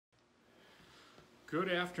Good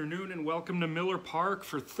afternoon and welcome to Miller Park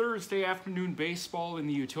for Thursday afternoon baseball in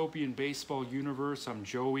the Utopian baseball universe. I'm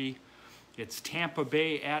Joey. It's Tampa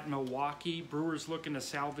Bay at Milwaukee. Brewers looking to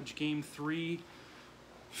salvage Game 3,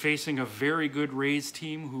 facing a very good Rays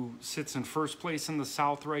team who sits in first place in the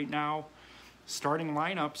South right now. Starting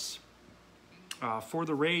lineups for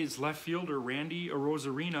the Rays: left fielder Randy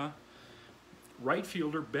Arozarena, right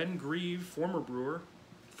fielder Ben Grieve, former Brewer,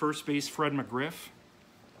 first base Fred McGriff,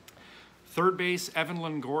 third base, Evan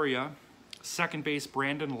Longoria. Second base,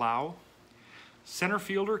 Brandon Lau. Center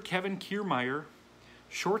fielder, Kevin Kiermaier.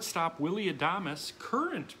 Shortstop, Willie Adames,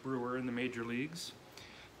 current Brewer in the major leagues.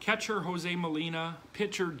 Catcher, Jose Molina.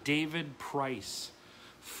 Pitcher, David Price.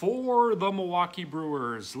 For the Milwaukee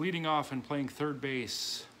Brewers, leading off and playing third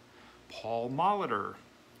base, Paul Molitor.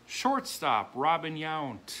 Shortstop, Robin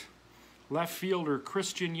Yount. Left fielder,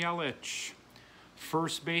 Christian Yelich.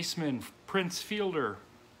 First baseman, Prince Fielder.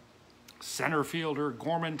 Center fielder,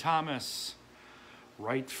 Gorman Thomas.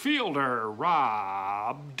 Right fielder,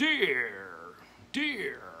 Rob Deer.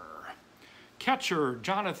 Catcher,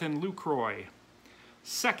 Jonathan Lucroy.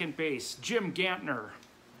 Second base, Jim Gantner.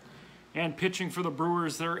 And pitching for the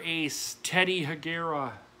Brewers, their ace, Teddy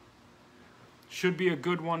Higuera. Should be a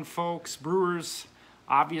good one, folks. Brewers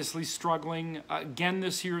obviously struggling again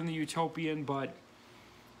this year in the Utopian, but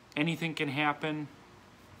anything can happen.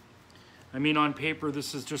 I mean, on paper,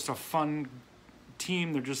 this is just a fun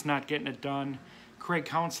team. They're just not getting it done. Craig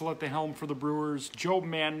Counsell at the helm for the Brewers. Joe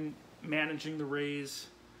managing the Rays.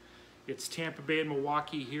 It's Tampa Bay and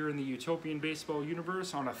Milwaukee here in the Utopian baseball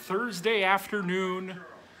universe on a Thursday afternoon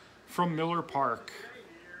from Miller Park.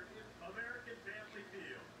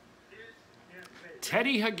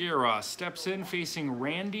 Teddy Higuera steps in facing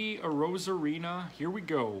Randy Arozarena. Here we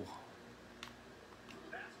go.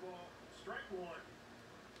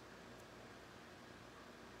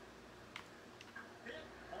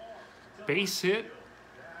 Base hit,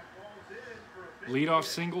 leadoff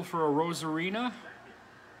single for Arozarena.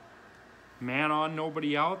 Man on,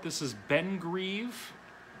 nobody out. This is Ben Grieve.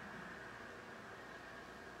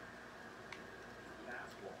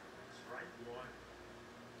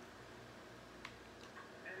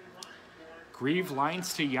 Grieve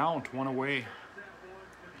lines to Yount, one away.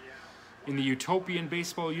 In the Utopian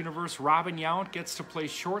baseball universe, Robin Yount gets to play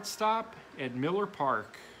shortstop at Miller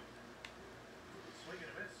Park.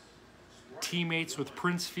 Teammates with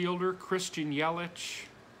Prince Fielder, Christian Yelich.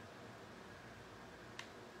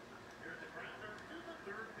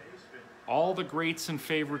 All the greats and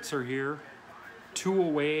favorites are here. Two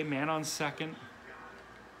away, man on second.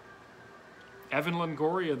 Evan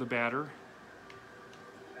Longoria, the batter.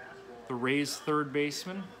 The Rays' third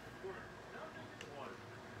baseman.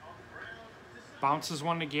 Bounces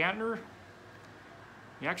one to Gantner.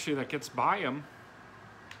 Actually, that gets by him.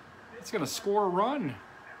 It's going to score a run.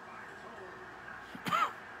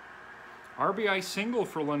 RBI single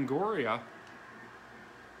for Longoria.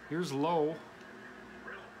 Here's Lowe.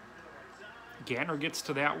 Gantner gets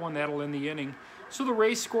to that one. That'll end the inning. So the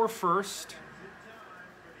Rays score first.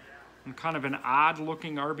 And kind of an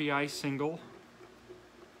odd-looking RBI single.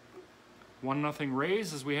 1-0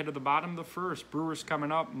 Rays as we head to the bottom of the first. Brewers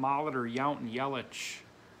coming up. Molitor, Yount, and Yelich.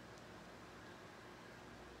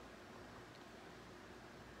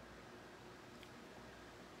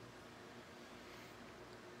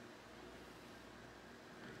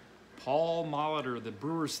 Paul Molitor, the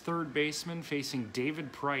Brewers' third baseman, facing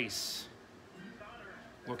David Price.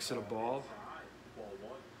 Looks at a ball.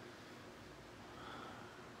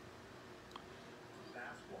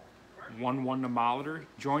 1-1 to Molitor.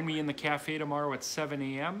 Join me in the cafe tomorrow at 7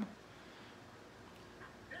 a.m.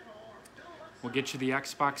 We'll get you the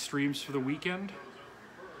Xbox streams for the weekend.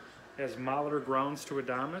 As Molitor grounds to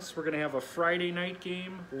Adames, we're going to have a Friday night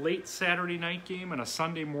game, late Saturday night game, and a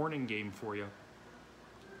Sunday morning game for you.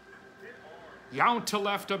 Yount to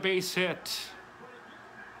left, a base hit.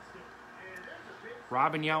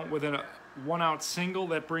 Robin Yount with a one-out single.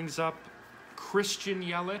 That brings up Christian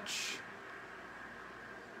Yelich.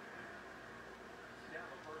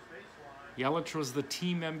 Yelich was the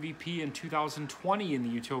team MVP in 2020 in the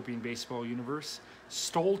Utopian baseball universe.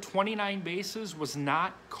 Stole 29 bases, was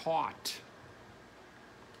not caught.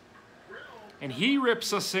 And he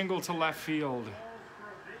rips a single to left field.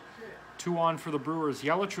 2 on for the Brewers.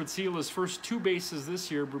 Yelich would steal his first 2 bases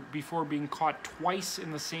this year before being caught twice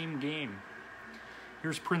in the same game.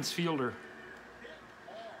 Here's Prince Fielder.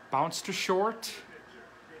 Bounce to short.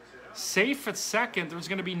 Safe at second. There's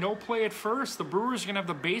going to be no play at first. The Brewers are going to have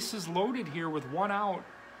the bases loaded here with 1 out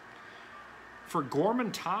for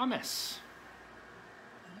Gorman Thomas.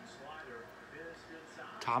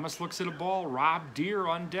 Thomas looks at a ball. Rob Deer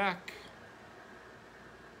on deck.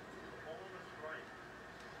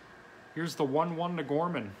 Here's the 1-1 to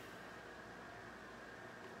Gorman.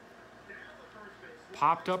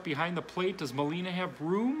 Popped up behind the plate. Does Molina have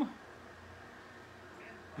room?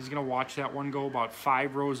 He's going to watch that one go about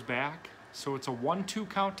 5 rows back. So it's a 1-2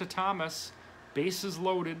 count to Thomas. Bases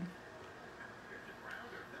loaded.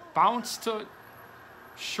 Bounce to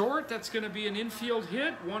short. That's going to be an infield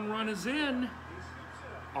hit. 1 run is in.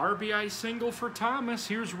 RBI single for Thomas.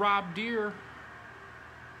 Here's Rob Deere.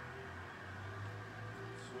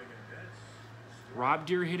 Rob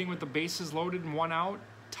Deere hitting with the bases loaded and 1 out.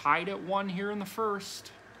 Tied at 1 here in the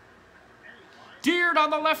first. Deere down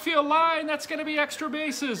the left field line. That's going to be extra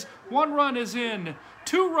bases. 1 run is in.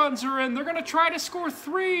 2 runs are in. They're going to try to score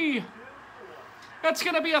 3. That's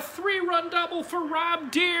going to be a 3-run double for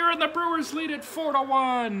Rob Deere, and the Brewers lead it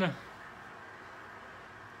 4-1.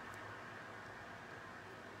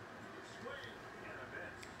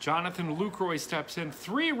 Jonathan Lucroy steps in.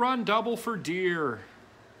 3-run double for Deere.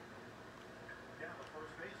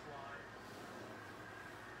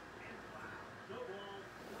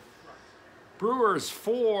 Brewers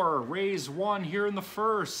 4, Rays 1 here in the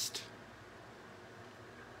first.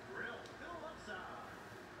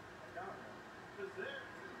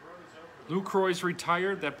 Lucroy's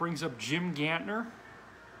retired. That brings up Jim Gantner.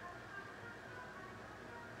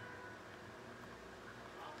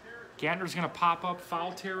 Gantner's going to pop up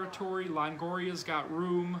foul territory. Longoria's got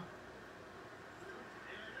room.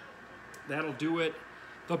 That'll do it.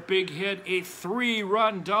 The big hit, a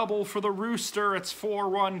 3-run double for the Rooster. It's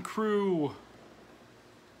 4-1 Crew.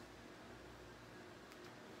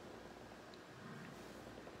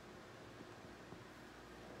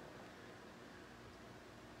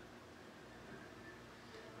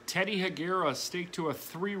 Teddy Higuera staked to a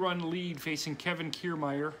 3-run lead facing Kevin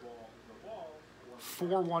Kiermaier.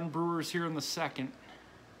 4-1 Brewers here in the second.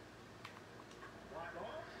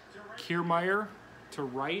 Kiermaier to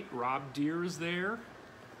right. Rob Deere's there.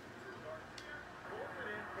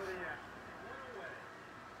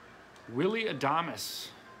 Willie Adames.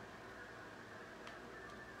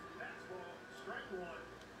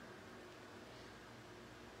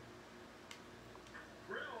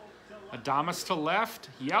 Adames to left.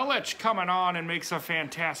 Yelich coming on and makes a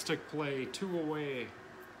fantastic play. 2 away.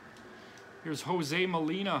 Here's Jose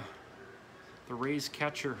Molina, the Rays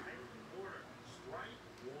catcher.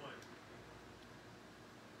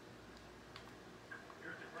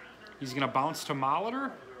 He's going to bounce to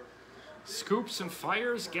Molitor. Scoops and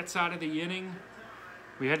fires, gets out of the inning.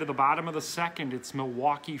 We head to the bottom of the second. It's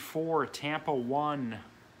Milwaukee 4, Tampa 1.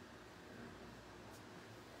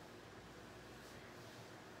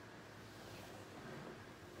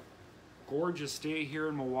 Gorgeous day here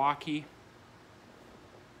in Milwaukee.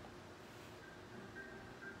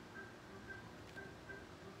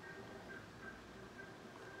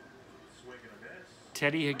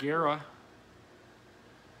 Teddy Higuera.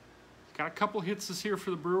 Got a couple hits this year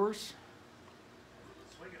for the Brewers.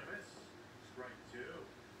 Swing and a miss. Strike 2.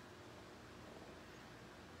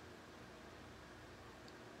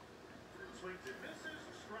 Swings and misses.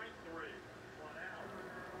 Strike 3. 1 out.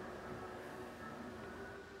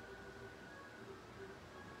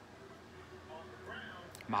 On the ground.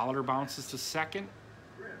 Molitor bounces to second.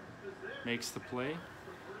 Makes the play.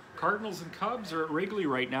 Cardinals and Cubs are at Wrigley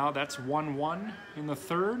right now. That's 1-1 in the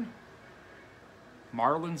third.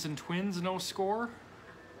 Marlins and Twins, no score.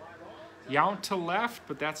 Yount to left,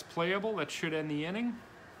 but that's playable. That should end the inning.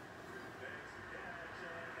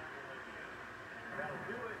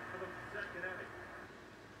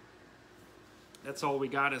 That's all we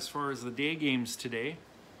got as far as the day games today.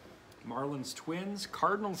 Marlins, Twins,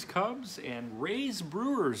 Cardinals, Cubs, and Rays,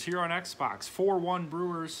 Brewers here on Xbox. 4-1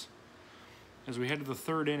 Brewers as we head to the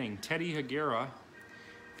third inning. Teddy Higuera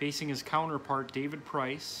facing his counterpart, David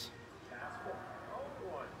Price.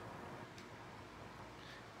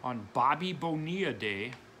 On Bobby Bonilla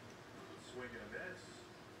Day. Swing and a miss.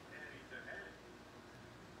 And he's ahead.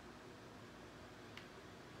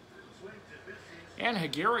 Swings and misses. And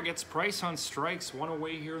Higuera gets Price on strikes. 1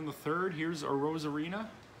 away here in the third. Here's Arozarena.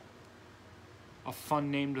 A fun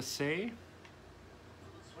name to say.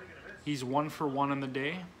 Swing and a miss. He's 1 for 1 on the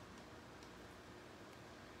day.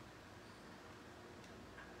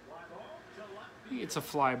 Fly ball to left. It's a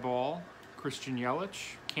fly ball. Christian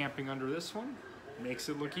Yelich camping under this one. Makes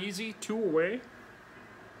it look easy. 2 away.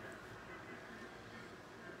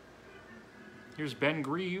 Here's Ben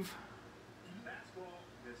Grieve. Fastball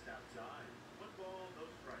missed outside. 1 ball, no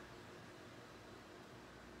strikes.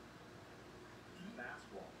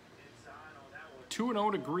 Fastball inside on that one.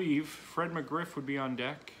 2-0 to Grieve. Fred McGriff would be on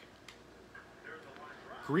deck. There's a line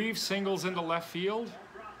drive. Grieve singles into left field.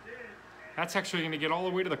 Dropped in. That's actually going to get all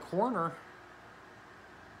the way to the corner.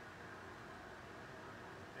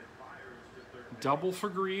 Double for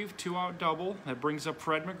Grieve, 2-out double. That brings up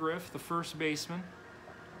Fred McGriff, the first baseman.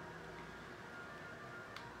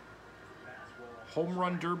 Home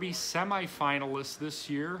Run Derby semifinalist this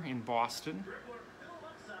year in Boston.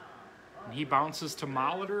 And he bounces to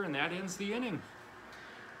Molitor, and that ends the inning.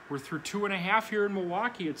 We're through 2.5 here in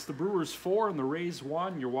Milwaukee. It's the Brewers 4 and the Rays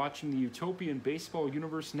 1. You're watching the Utopian Baseball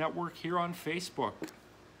Universe Network here on Facebook.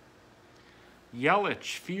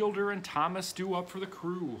 Yelich, Fielder, and Thomas due up for the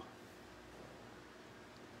Crew.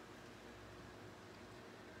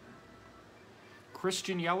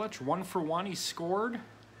 Christian Yelich, 1 for 1. He scored.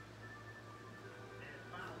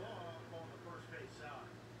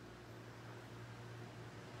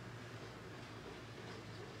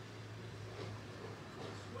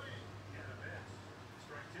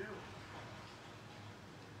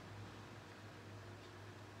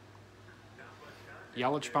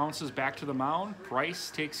 Yelich bounces back to the mound.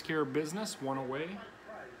 Price takes care of business, 1 away.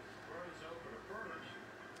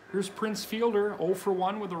 Here's Prince Fielder, 0 for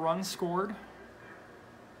 1 with a run scored.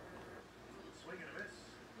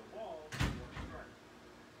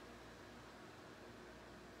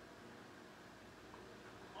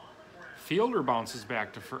 Fielder bounces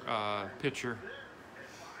back to pitcher.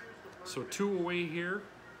 So 2 away here.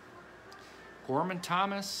 Gorman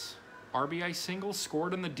Thomas, RBI single,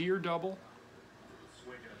 scored in the Deer double.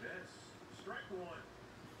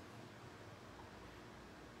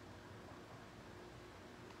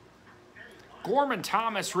 Gorman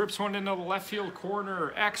Thomas rips one into the left field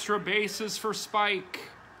corner. Extra bases for Spike.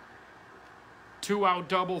 2-out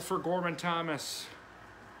double for Gorman Thomas.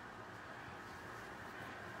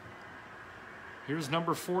 Here's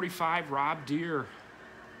number 45, Rob Deer.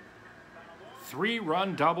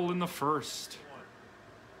 3-run double in the first.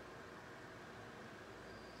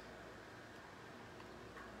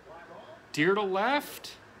 Deer to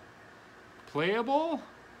left. Playable.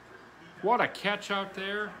 What a catch out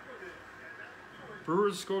there.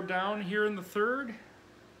 Brewers go down here in the third.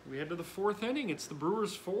 We head to the 4th inning. It's the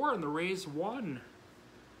Brewers 4 and the Rays 1.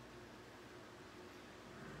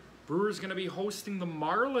 Brewers going to be hosting the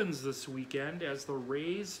Marlins this weekend as the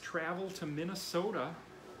Rays travel to Minnesota.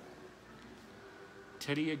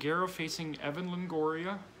 Teddy Aguero facing Evan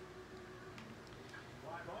Longoria.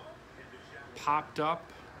 Popped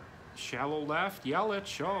up, shallow left.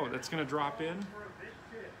 Yelich, oh, that's going to drop in.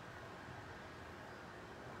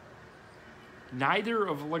 Neither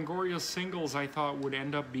of Longoria's singles I thought would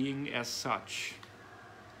end up being as such.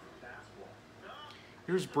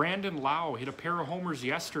 Here's Brandon Lau, hit a pair of homers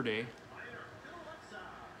yesterday.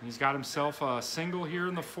 He's got himself a single here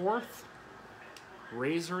in the 4th.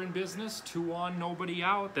 Rays are in business, 2 on, nobody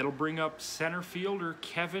out. That'll bring up center fielder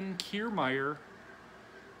Kevin Kiermaier.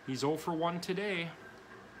 He's 0 for 1 today.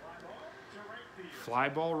 Fly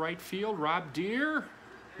ball right field, Rob Deer.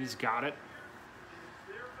 He's got it.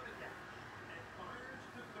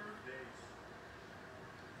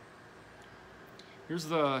 Here's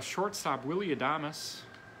the shortstop, Willie Adames.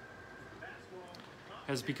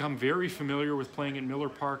 Has become very familiar with playing at Miller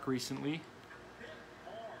Park recently.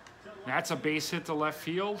 That's a base hit to left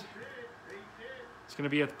field. It's going to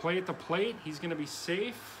be a play at the plate. He's going to be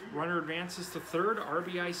safe. Runner advances to third.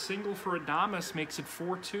 RBI single for Adames makes it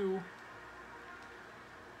 4-2.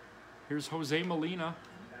 Here's Jose Molina.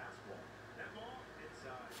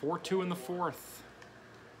 4-2 in the 4th.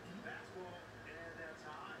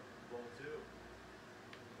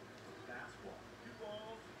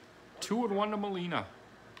 2-1 to Molina.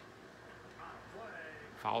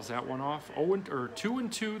 Fouls that one off.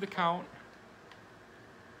 2-2 the count.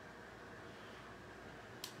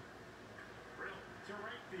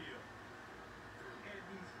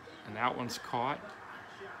 And that one's caught.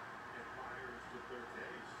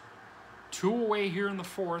 2 away here in the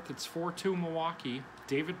 4th. It's 4-2 Milwaukee.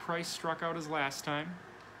 David Price struck out his last time.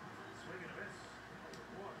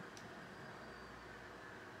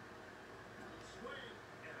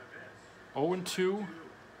 Oh and 2.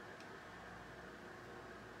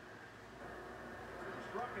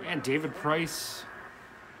 And David Price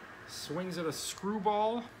swings at a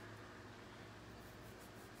screwball.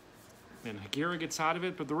 And Higuera gets out of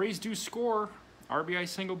it, but the Rays do score. RBI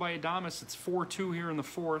single by Adames. It's 4-2 here in the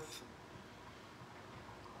 4th.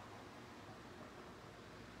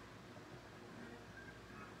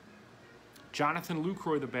 Jonathan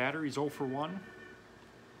Lucroy, the batter. He's 0 for 1.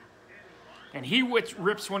 And he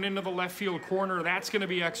rips one into the left field corner. That's going to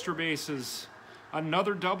be extra bases.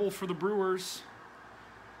 Another double for the Brewers.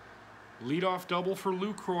 Leadoff double for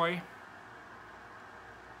Lucroy.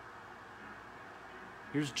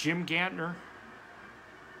 Here's Jim Gantner.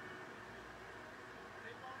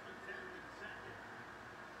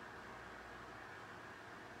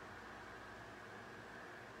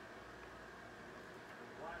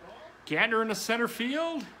 Gander in the center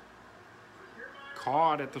field.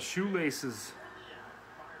 Caught at the shoelaces.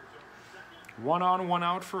 1 on, 1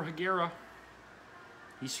 out for Higuera.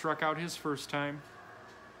 He struck out his first time.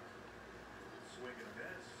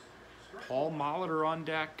 Paul Molitor on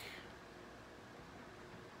deck.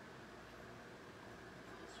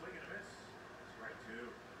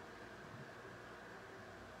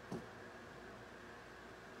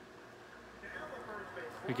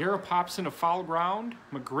 Higuera pops into foul ground.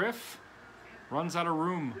 McGriff runs out of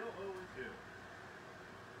room.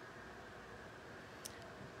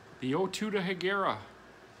 The 0-2 to Higuera.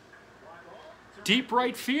 Deep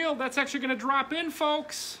right field. That's actually going to drop in,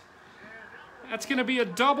 folks. That's going to be a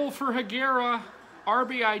double for Higuera.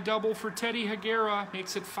 RBI double for Teddy Higuera.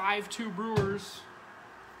 Makes it 5-2 Brewers.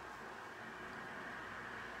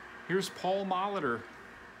 Here's Paul Molitor.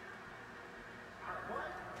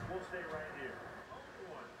 We'll stay right here.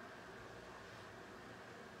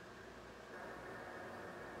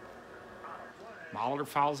 Molitor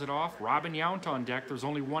fouls it off. Robin Yount on deck. There's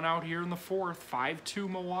only 1 out here in the 4th. 5-2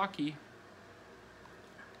 Milwaukee.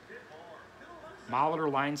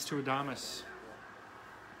 Molitor lines to Adames.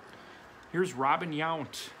 Here's Robin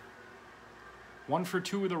Yount. 1 for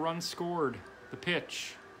 2 with a run scored. The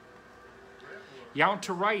pitch. Yount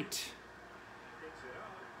to right.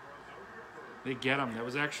 They get him. That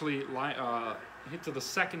was actually hit to the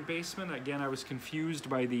second baseman. Again, I was confused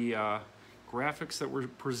by the graphics that were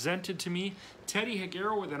presented to me. Teddy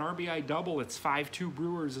Higuera with an RBI double. It's 5-2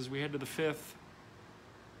 Brewers as we head to the 5th.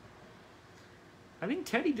 I think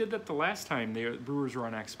Teddy did that the last time the Brewers were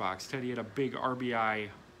on Xbox. Teddy had a big RBI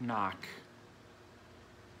knock.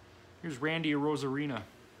 Here's Randy Arozarena.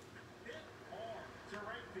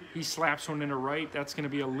 He slaps one into right. That's going to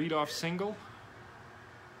be a leadoff single.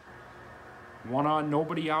 1 on,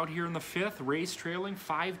 nobody out here in the 5th. Rays trailing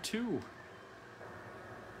 5-2.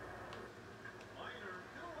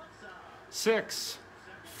 6,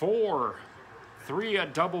 4, 3, a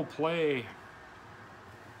double play.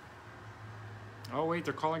 Oh, wait,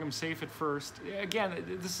 they're calling him safe at first. Again,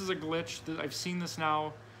 this is a glitch. I've seen this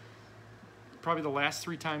now probably the last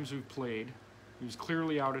 3 times we've played. He was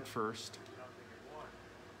clearly out at first.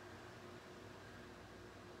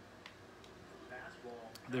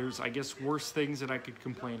 There's, I guess, worse things that I could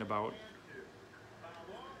complain about.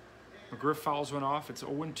 McGriff fouls one off. It's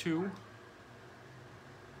 0-2.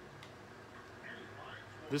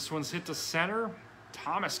 This one's hit to center.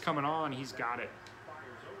 Thomas coming on. He's got it.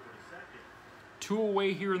 2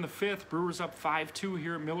 away here in the 5th. Brewers up 5-2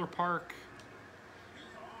 here at Miller Park.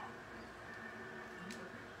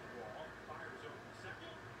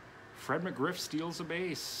 Fred McGriff steals a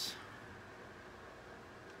base.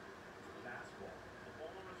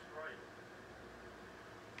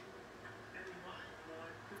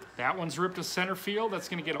 That one's ripped to center field. That's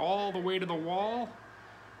going to get all the way to the wall.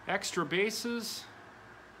 Extra bases.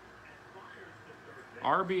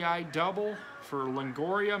 RBI double for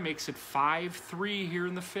Longoria. Makes it 5-3 here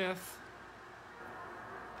in the 5th.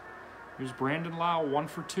 Here's Brandon Lau, 1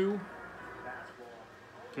 for 2.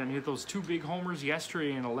 Again, he hit those 2 big homers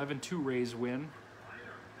yesterday in 11-2 Rays win.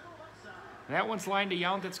 That one's lined to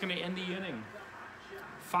Yount. That's going to end the inning.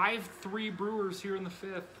 5-3 Brewers here in the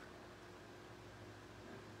 5th.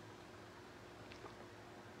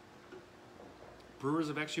 Brewers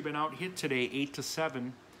have actually been out hit today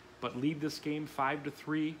 8-7, but lead this game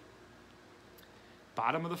 5-3.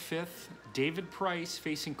 Bottom of the 5th, David Price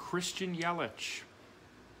facing Christian Yelich.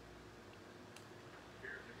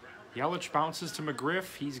 Yelich bounces to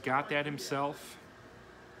McGriff. He's got that himself.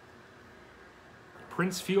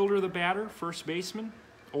 Prince Fielder, the batter, first baseman.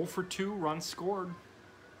 0 for 2, runs scored.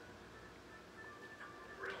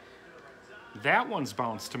 That one's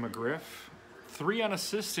bounced to McGriff. 3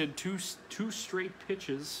 unassisted, two straight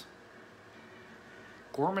pitches.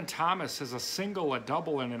 Gorman Thomas has a single, a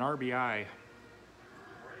double, and an RBI.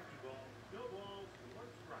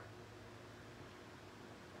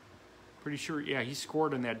 Pretty sure, yeah, he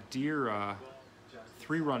scored in that Deer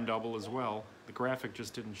 3-run double as well. The graphic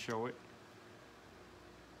just didn't show it.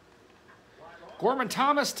 Gorman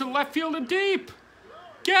Thomas to left field and deep.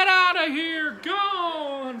 Get out of here.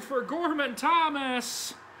 Gone for Gorman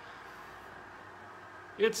Thomas.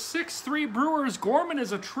 It's 6-3 Brewers. Gorman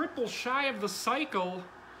is a triple shy of the cycle.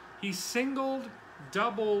 He singled,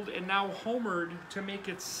 doubled, and now homered to make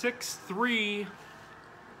it 6-3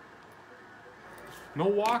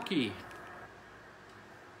 Milwaukee.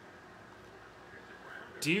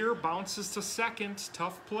 Deer bounces to second.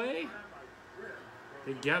 Tough play.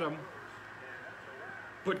 They get him.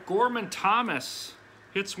 But Gorman Thomas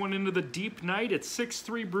hits one into the deep night. It's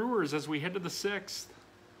 6-3 Brewers as we head to the 6th.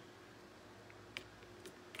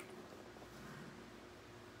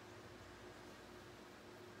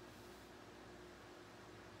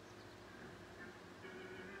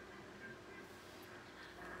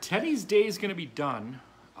 Teddy's day is going to be done.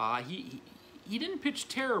 He didn't pitch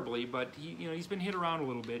terribly, but he's been hit around a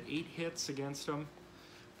little bit. 8 hits against him.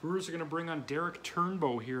 Brewers are going to bring on Derek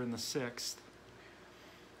Turnbow here in the 6th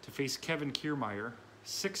to face Kevin Kiermaier.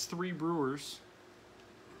 6-3 Brewers.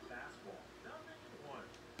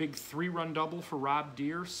 Big 3-run double for Rob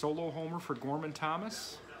Deere. Solo homer for Gorman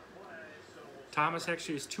Thomas. Thomas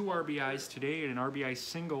actually has 2 RBIs today and an RBI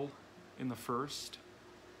single in the 1st.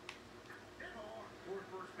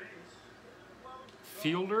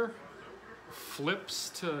 Fielder flips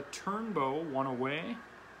to Turnbow, 1 away.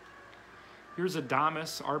 Here's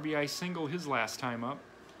Adames, RBI single his last time up.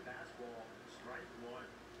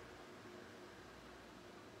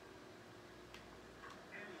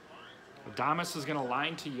 Adames is going to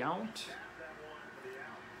line to Yount.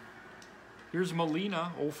 Here's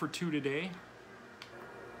Molina, 0 for 2 today.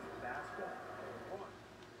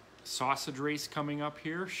 Sausage race coming up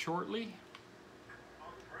here shortly.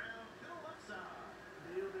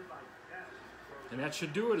 And that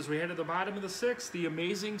should do it as we head to the bottom of the 6th, the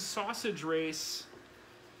amazing sausage race.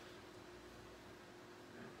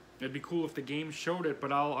 It'd be cool if the game showed it,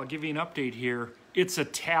 but I'll give you an update here. It's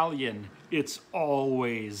Italian. It's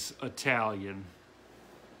always Italian.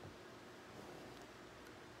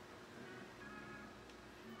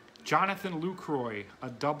 Jonathan Lucroy, a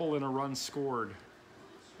double and a run scored.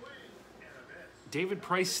 David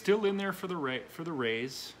Price still in there for the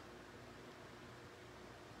Rays.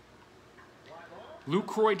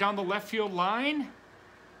 Lucroy down the left field line.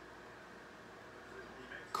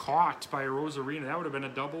 Caught by Rosarina. That would have been a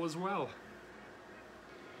double as well.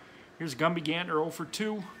 Here's Gumby Gantner, 0 for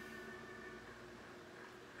 2.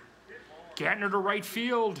 Gantner to right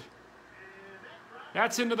field.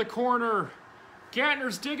 That's into the corner.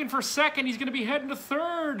 Gantner's digging for second. He's going to be heading to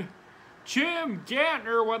third. Jim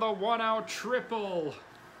Gantner with a 1-out triple.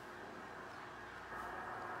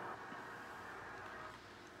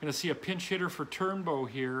 Going to see a pinch hitter for Turnbow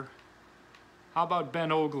here. How about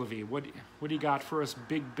Ben Ogilvy? What do you got for us,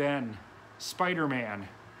 Big Ben? Spider-Man.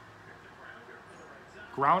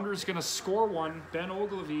 Grounder's going to score one. Ben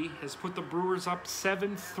Ogilvy has put the Brewers up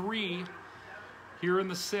 7-3 here in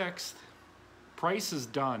the 6th. Price is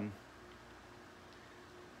done.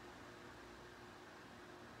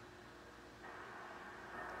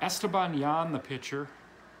 Esteban Yan, the pitcher.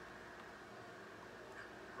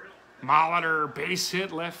 Molitor, base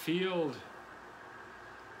hit left field.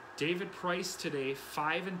 David Price today,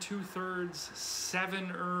 5 2/3,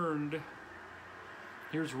 7 earned.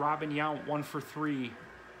 Here's Robin Yount, 1 for 3.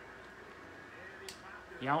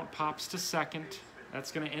 Yount pops to second.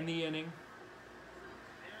 That's going to end the inning.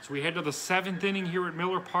 So we head to the 7th inning here at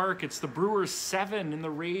Miller Park. It's the Brewers 7 and the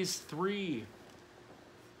Rays 3.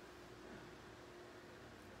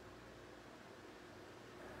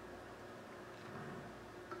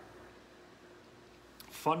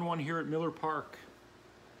 Fun one here at Miller Park.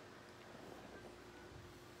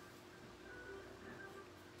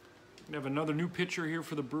 We have another new pitcher here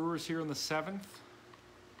for the Brewers here in the 7th.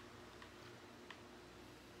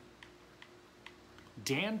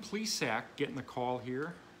 Dan Plesac getting the call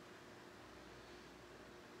here.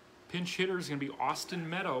 Pinch hitter is going to be Austin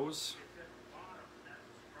Meadows.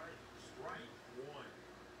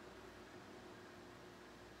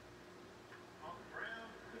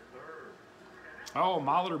 Oh,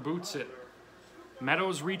 Molitor boots it.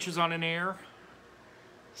 Meadows reaches on an air.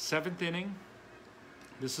 7th inning.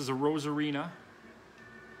 This is a Rosarina.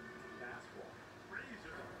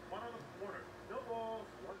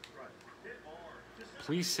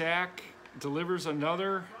 Plesac delivers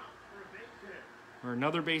another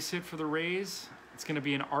base hit for the Rays. It's going to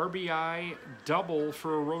be an RBI double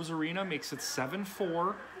for a Rosarina. Makes it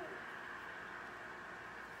 7-4.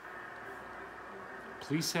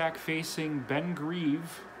 Plesac facing Ben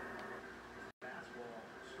Grieve.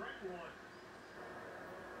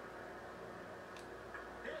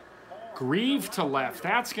 Grieve to left.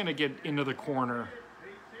 That's going to get into the corner.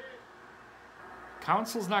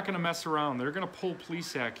 Council's not going to mess around. They're going to pull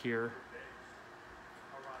Plesac here.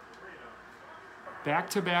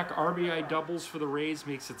 Back-to-back RBI doubles for the Rays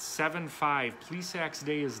makes it 7-5. Plesac's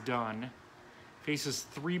day is done. Faces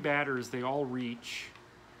 3 batters. They all reach.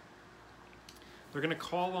 They're going to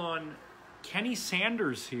call on Kenny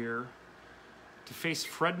Sanders here to face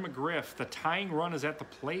Fred McGriff. The tying run is at the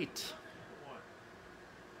plate.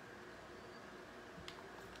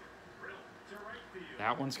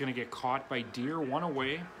 That one's going to get caught by Deere, 1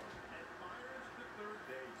 away.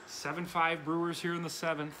 7-5 Brewers here in the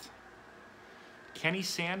 7th. Kenny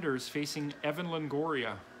Sanders facing Evan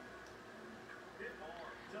Longoria.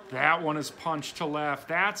 That one is punched to left.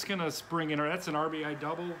 That's going to spring in. That's an RBI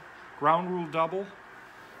double, ground rule double.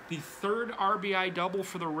 The third RBI double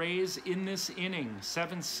for the Rays in this inning,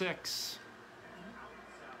 7-6.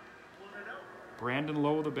 Brandon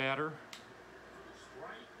Lowe, the batter.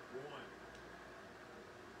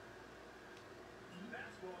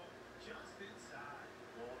 Fastball just inside.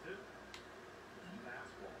 Ball 2.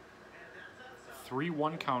 Fastball. And that's outside.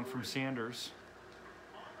 3-1 count from Sanders.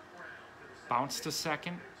 Bounce to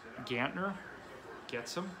second. Gantner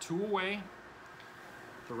gets him. 2 away.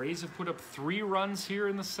 The Rays have put up 3 runs here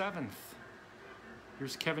in the 7th.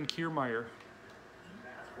 Here's Kevin Kiermaier.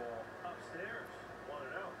 Fastball upstairs. 1-0.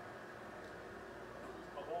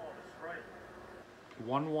 A ball to strike.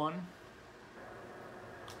 1-1.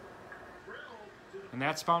 And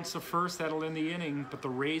that's bounced to first. That'll end the inning. But the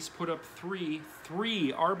Rays put up 3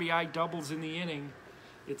 RBI doubles in the inning.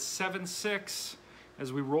 It's 7-6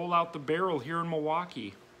 as we roll out the barrel here in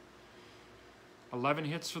Milwaukee. 11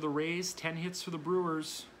 hits for the Rays, 10 hits for the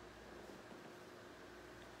Brewers.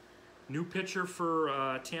 New pitcher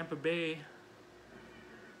for Tampa Bay.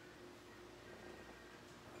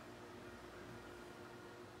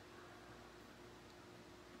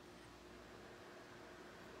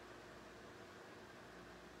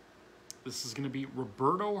 This is going to be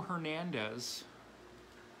Roberto Hernandez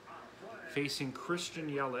facing Christian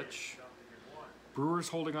Yelich. Brewers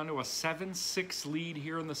holding on to a 7-6 lead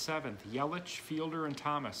here in the 7th. Yelich, Fielder, and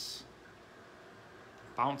Thomas.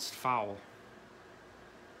 Bounced foul.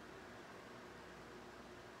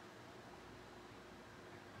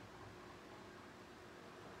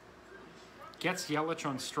 Gets Yelich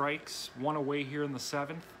on strikes. 1 away here in the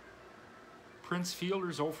 7th. Prince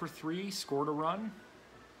Fielder's 0 for 3. Scored a run.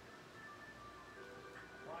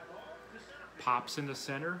 Pops into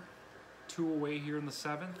center. 2 away here in the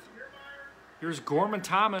 7th. Here's Gorman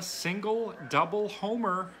Thomas, single, double,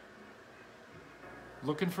 homer.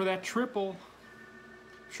 Looking for that triple.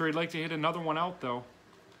 Sure he'd like to hit another one out, though.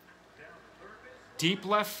 Deep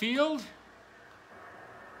left field.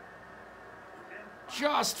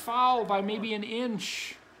 Just foul by maybe an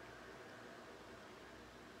inch.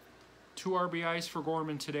 2 RBIs for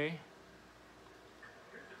Gorman today.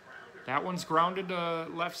 That one's grounded to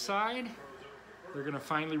left side. They're going to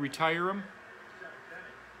finally retire him.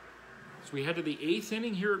 So we head to the 8th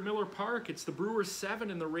inning here at Miller Park. It's the Brewers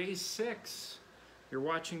 7 and the Rays 6. You're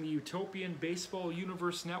watching the Utopian Baseball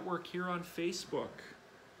Universe Network here on Facebook.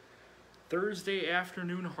 Thursday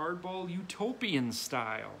afternoon hardball Utopian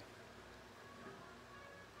style.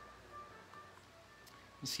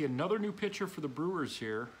 You see another new pitcher for the Brewers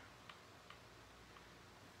here.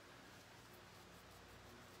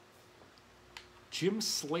 Jim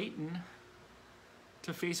Slayton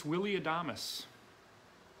to face Willie Adames.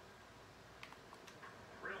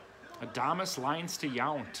 Adames lines to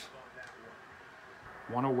Yount.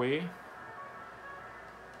 1 away.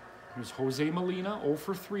 Here's Jose Molina, 0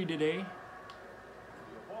 for 3 today.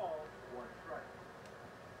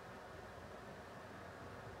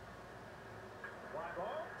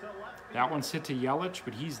 That one's hit to Yelich,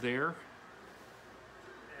 but he's there.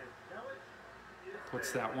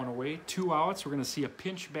 Puts that one away. 2 outs. We're going to see a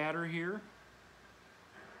pinch batter here.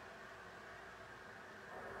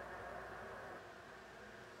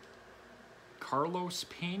 Carlos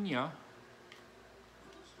Pena.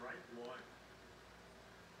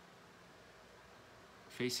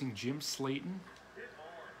 Facing Jim Slayton.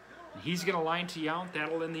 He's going to line to Yount.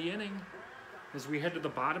 That'll end the inning. As we head to the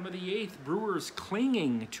bottom of the 8th, Brewers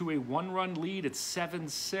clinging to a 1-run lead at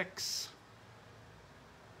 7-6.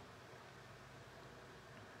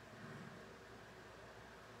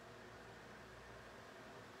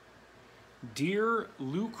 Deere,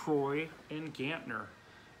 Lucroy, and Gantner.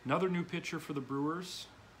 Another new pitcher for the Brewers.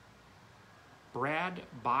 Brad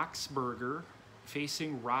Boxberger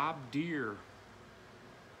facing Rob Deere.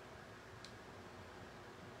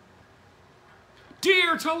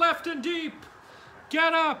 Deere to left and deep.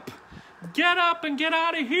 Get up and get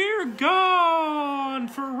out of here. Gone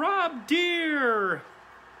for Rob Deere.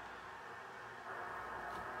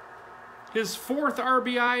 His 4th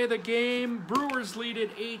RBI of the game. Brewers lead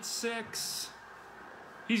at 8-6.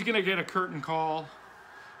 He's going to get a curtain call.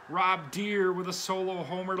 Rob Deere with a solo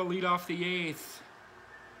homer to lead off the 8th.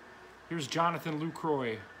 Here's Jonathan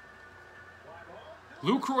Lucroy.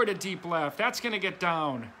 Lucroy to deep left. That's going to get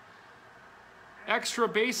down. Extra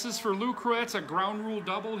bases for Lucroy. That's a ground rule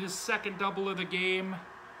double, his 2nd double of the game.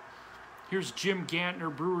 Here's Jim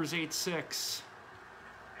Gantner, Brewers 8-6.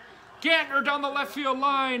 Gantner down the left field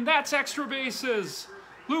line. That's extra bases.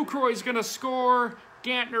 Lucroy's going to score.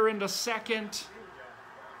 Gantner into 2nd.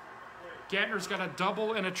 Gantner's got a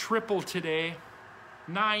double and a triple today.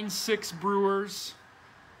 9-6 Brewers.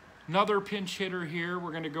 Another pinch hitter here.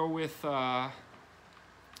 We're going to go with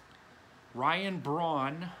Ryan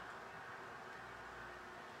Braun.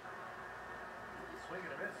 Swing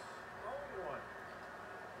and a miss. 0-1.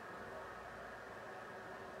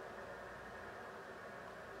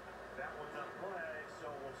 That one's on play, so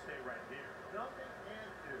we'll stay right here. 0-2.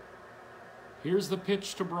 Here's the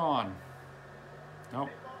pitch to Braun. Nope.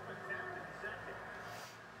 Kickoff attempted second.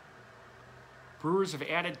 Brewers have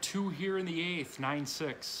added 2 here in the 8th,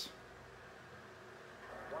 9-6.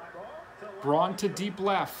 Fly ball to left. Braun to deep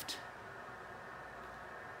left.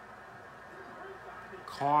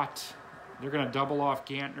 Caught. They're going to double off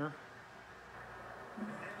Gantner.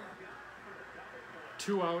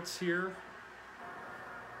 2 outs here.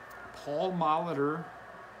 Paul Molitor,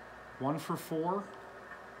 1 for 4.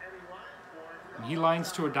 And he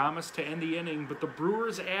lines to Adames to end the inning, but the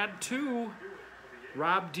Brewers add 2.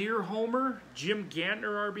 Rob Deere homer, Jim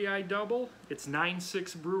Gantner RBI double. It's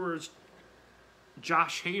 9-6 Brewers.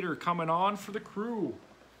 Josh Hader coming on for the Crew.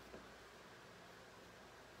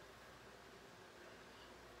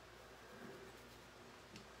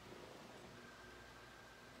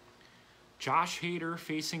 Josh Hader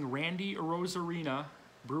facing Randy Arozarena.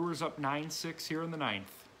 Brewers up 9-6 here in the 9th.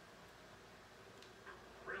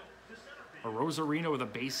 Arozarena with a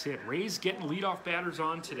base hit. Rays getting leadoff batters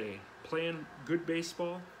on today. Playing good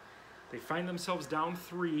baseball. They find themselves down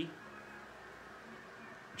 3.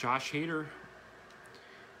 Josh Hader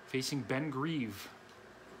facing Ben Grieve.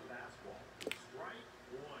 Fastball. Strike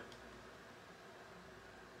 1.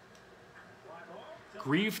 Fly ball to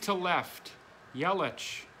Grieve to left.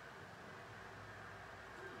 Yelich.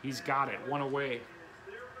 He's got it. 1 away. is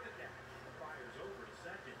there for the catch. Fires over to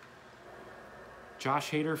second.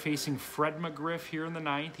 Josh Hader facing Fred McGriff here in the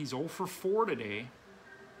 9th. He's 0 for 4 today.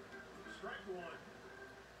 Strike 1.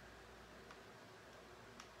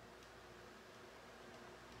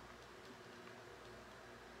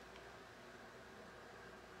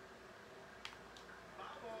 Foul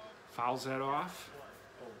ball. Fouls that off.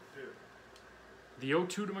 1-0-2. The 0-2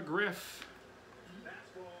 to McGriff.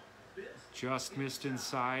 Fastball. Fist. Just missed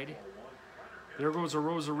inside. There goes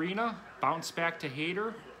Arozarena. Bounce back to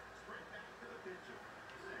Hader.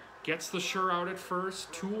 Gets the sure out at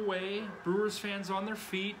first. 2 away. Brewers fans on their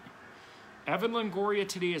feet. Evan Longoria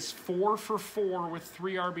today is 4 for 4 with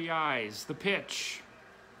 3 RBIs. The pitch.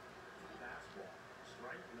 Fastball.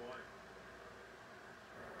 Strike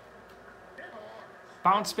 1.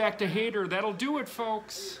 Bounce back to Hader. That'll do it,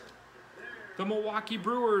 folks. The Milwaukee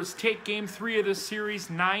Brewers take Game 3 of this series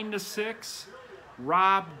 9-6.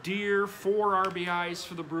 Rob Deere, 4 RBIs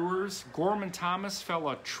for the Brewers. Gorman Thomas fell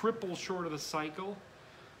a triple short of the cycle.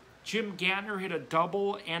 Jim Gantner hit a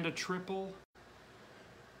double and a triple.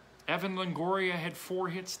 Evan Longoria had 4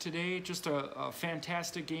 hits today. Just a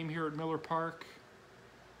fantastic game here at Miller Park.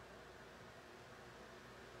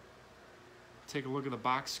 Take a look at the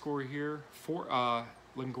box score here.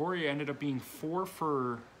 Longoria ended up being 4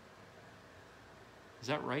 for... Is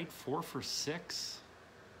that right? 4 for 6?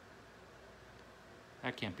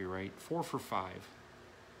 That can't be right. 4 for 5.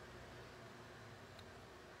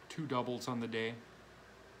 2 doubles on the day.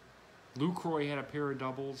 Lucroy had a pair of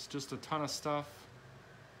doubles. Just a ton of stuff.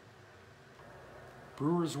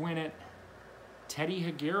 Brewers win it. Teddy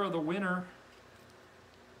Higuera the winner.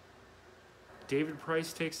 David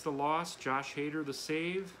Price takes the loss. Josh Hader the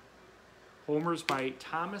save. Homers by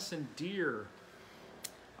Thomas and Deere.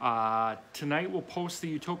 Tonight we'll post the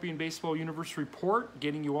Utopian Baseball Universe report,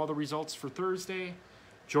 getting you all the results for Thursday.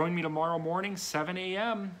 Join me tomorrow morning, 7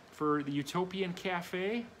 a.m. for the Utopian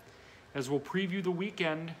Cafe, as we'll preview the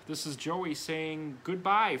weekend. This is Joey saying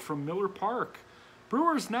goodbye from Miller Park.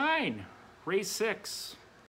 Brewers 9, Rays 6.